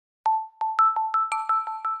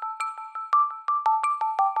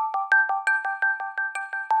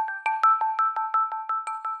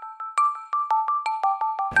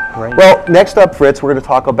Great. Well, next up, Fritz, we're going to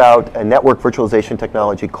talk about a network virtualization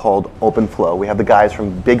technology called OpenFlow. We have the guys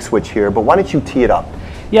from BigSwitch here, but why don't you tee it up?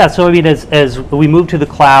 Yeah, so I mean, as we move to the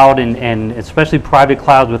cloud, and especially private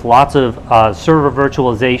clouds with lots of server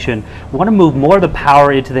virtualization, we want to move more of the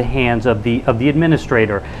power into the hands of the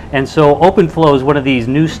administrator. And so OpenFlow is one of these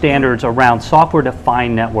new standards around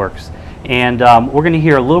software-defined networks. And we're going to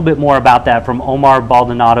hear a little bit more about that from Omar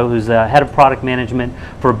Baldonado, who's the head of product management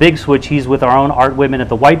for BigSwitch. He's with our own Art Whitman at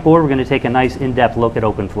the Whiteboard. We're going to take a nice in-depth look at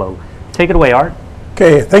OpenFlow. Take it away, Art.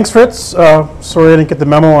 Okay, thanks, Fritz. Sorry I didn't get the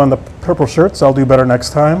memo on the purple shirts. I'll do better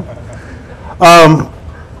next time.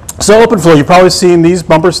 So OpenFlow, you've probably seen these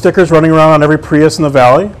bumper stickers running around on every Prius in the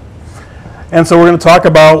Valley. And so we're going to talk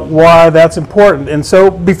about why that's important. And so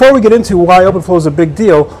before we get into why OpenFlow is a big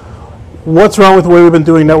deal, what's wrong with the way we've been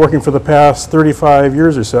doing networking for the past 35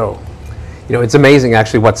 years or so? You know, it's amazing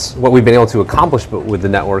actually what we've been able to accomplish with the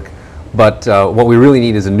network, but what we really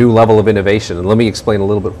need is a new level of innovation. And let me explain a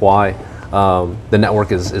little bit why the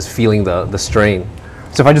network is feeling the strain.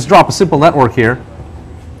 So if I just drop a simple network here,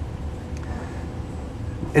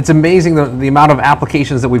 it's amazing the amount of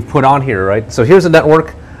applications that we've put on here, right? So here's a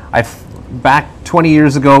network. Back 20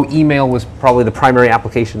 years ago, email was probably the primary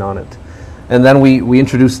application on it. And then we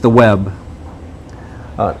introduced the web.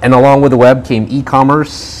 And along with the web came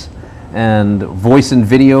e-commerce, and voice and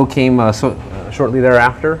video came shortly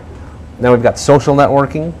thereafter. Now we've got social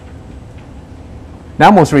networking.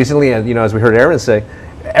 Now most recently, as we heard Aaron say,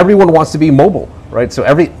 everyone wants to be mobile, right? So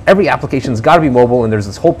every application's got to be mobile, and there's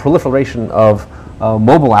this whole proliferation of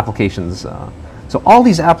mobile applications. So all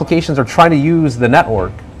these applications are trying to use the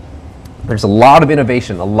network. There's a lot of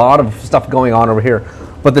innovation, a lot of stuff going on over here,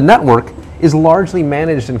 but the network is largely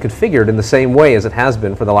managed and configured in the same way as it has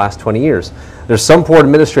been for the last 20 years. There's some poor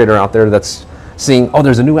administrator out there that's seeing, oh,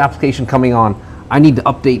 there's a new application coming on. I need to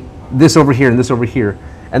update this over here and this over here.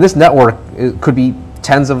 And this network could be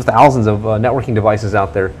tens of thousands of networking devices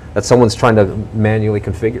out there that someone's trying to manually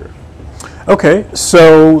configure. Okay,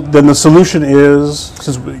 so then the solution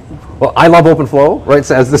is, well, I love OpenFlow, right,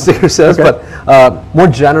 as the sticker says, okay. But more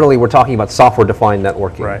generally, we're talking about software-defined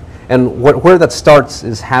networking. Right. And where that starts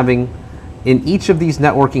is having, in each of these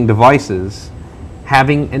networking devices,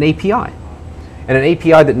 having an API. And an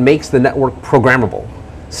API that makes the network programmable.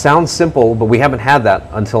 Sounds simple, but we haven't had that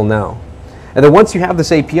until now. And then once you have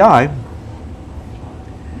this API,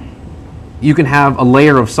 you can have a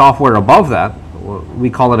layer of software above that. We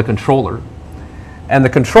call it a controller. And the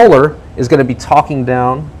controller is going to be talking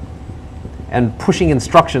down and pushing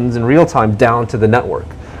instructions in real time down to the network.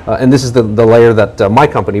 And this is the layer that my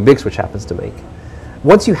company, BigSwitch, happens to make.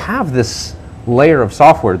 Once you have this layer of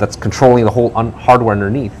software that's controlling the whole hardware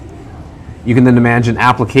underneath, you can then imagine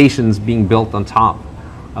applications being built on top.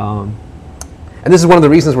 And this is one of the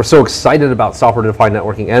reasons we're so excited about software-defined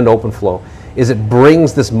networking and OpenFlow, is it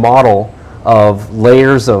brings this model of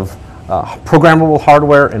layers of programmable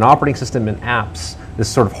hardware and operating system and apps, this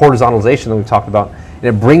sort of horizontalization that we talked about, and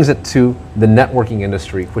it brings it to the networking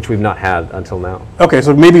industry, which we've not had until now. Okay,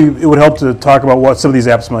 so maybe it would help to talk about what some of these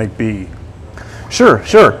apps might be. Sure.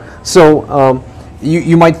 So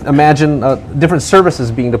you might imagine different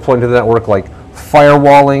services being deployed to the network, like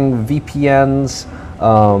firewalling, VPNs,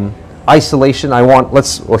 isolation.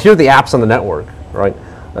 Well, here are the apps on the network, right?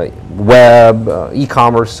 Web,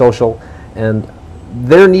 e-commerce, social, and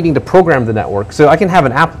they're needing to program the network. So I can have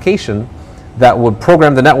an application that would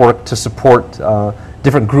program the network to support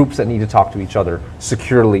different groups that need to talk to each other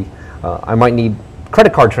securely. I might need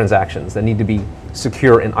credit card transactions that need to be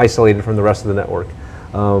secure and isolated from the rest of the network.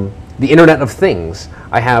 The Internet of Things.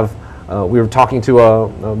 We were talking to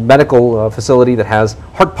a medical facility that has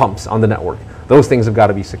heart pumps on the network. Those things have got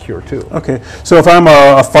to be secure too. Okay, so if I'm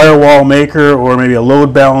a firewall maker or maybe a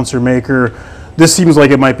load balancer maker, this seems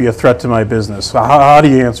like it might be a threat to my business. How do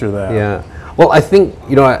you answer that? Yeah, well, I think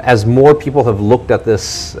as more people have looked at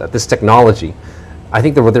this technology, I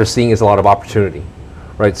think that what they're seeing is a lot of opportunity,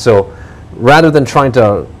 right? So rather than trying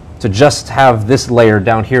to just have this layer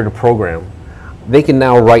down here to program, they can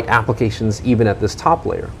now write applications even at this top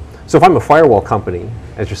layer. So if I'm a firewall company,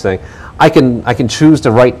 as you're saying, I can choose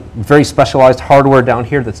to write very specialized hardware down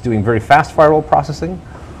here that's doing very fast firewall processing,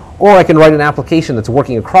 or I can write an application that's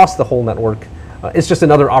working across the whole network. It's just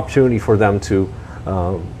another opportunity for them to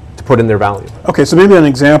put in their value. Okay, so maybe an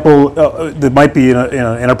example that might be in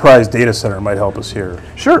an enterprise data center might help us here.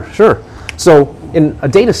 Sure. So in a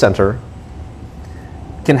data center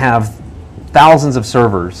can have thousands of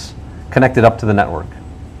servers connected up to the network.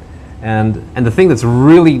 And the thing that's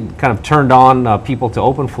really kind of turned on people to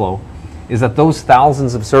OpenFlow is that those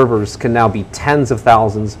thousands of servers can now be tens of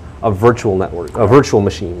thousands of virtual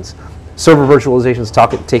machines. server virtualization is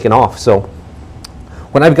taken off. So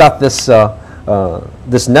when I've got this,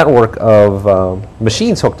 this network of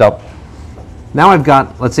machines hooked up, now I've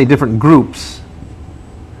got, let's say, different groups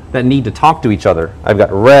that need to talk to each other. I've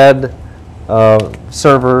got red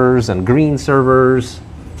servers and green servers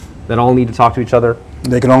that all need to talk to each other.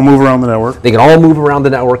 They can all move around the network. They can all move around the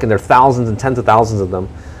network, and there are thousands and tens of thousands of them.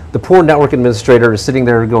 The poor network administrator is sitting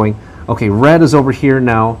there going, okay, red is over here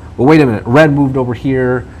now, but wait a minute, red moved over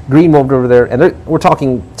here, green moved over there, and we're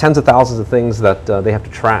talking tens of thousands of things that they have to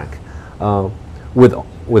track. With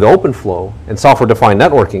OpenFlow and software-defined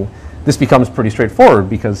networking, this becomes pretty straightforward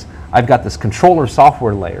because I've got this controller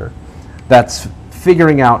software layer that's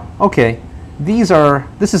figuring out, okay,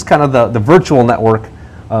 this is kind of the virtual network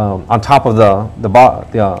on top of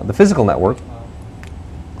the physical network,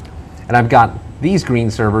 and I've got these green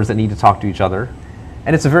servers that need to talk to each other,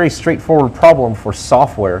 and it's a very straightforward problem for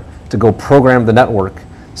software to go program the network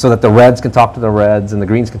so that the reds can talk to the reds and the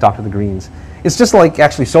greens can talk to the greens. It's just like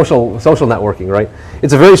actually social networking, right?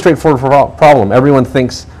 It's a very straightforward problem. Everyone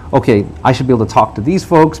thinks, okay, I should be able to talk to these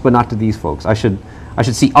folks, but not to these folks. I should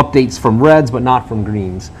see updates from reds, but not from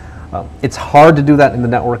greens. It's hard to do that in the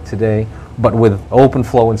network today, but with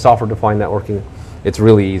OpenFlow and software-defined networking, it's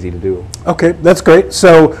really easy to do. Okay, that's great.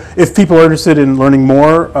 So if people are interested in learning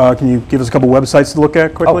more, can you give us a couple websites to look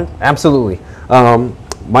at quickly? Oh, absolutely.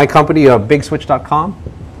 My company, BigSwitch.com.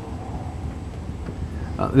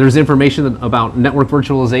 There's information about network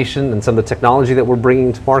virtualization and some of the technology that we're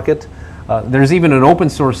bringing to market. There's even an open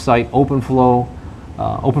source site, OpenFlow,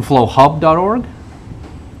 OpenFlowHub.org.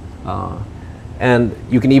 And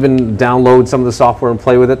you can even download some of the software and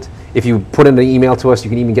play with it. If you put in an email to us, you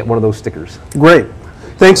can even get one of those stickers. Great.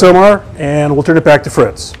 Thanks, Omar, and we'll turn it back to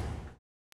Fritz.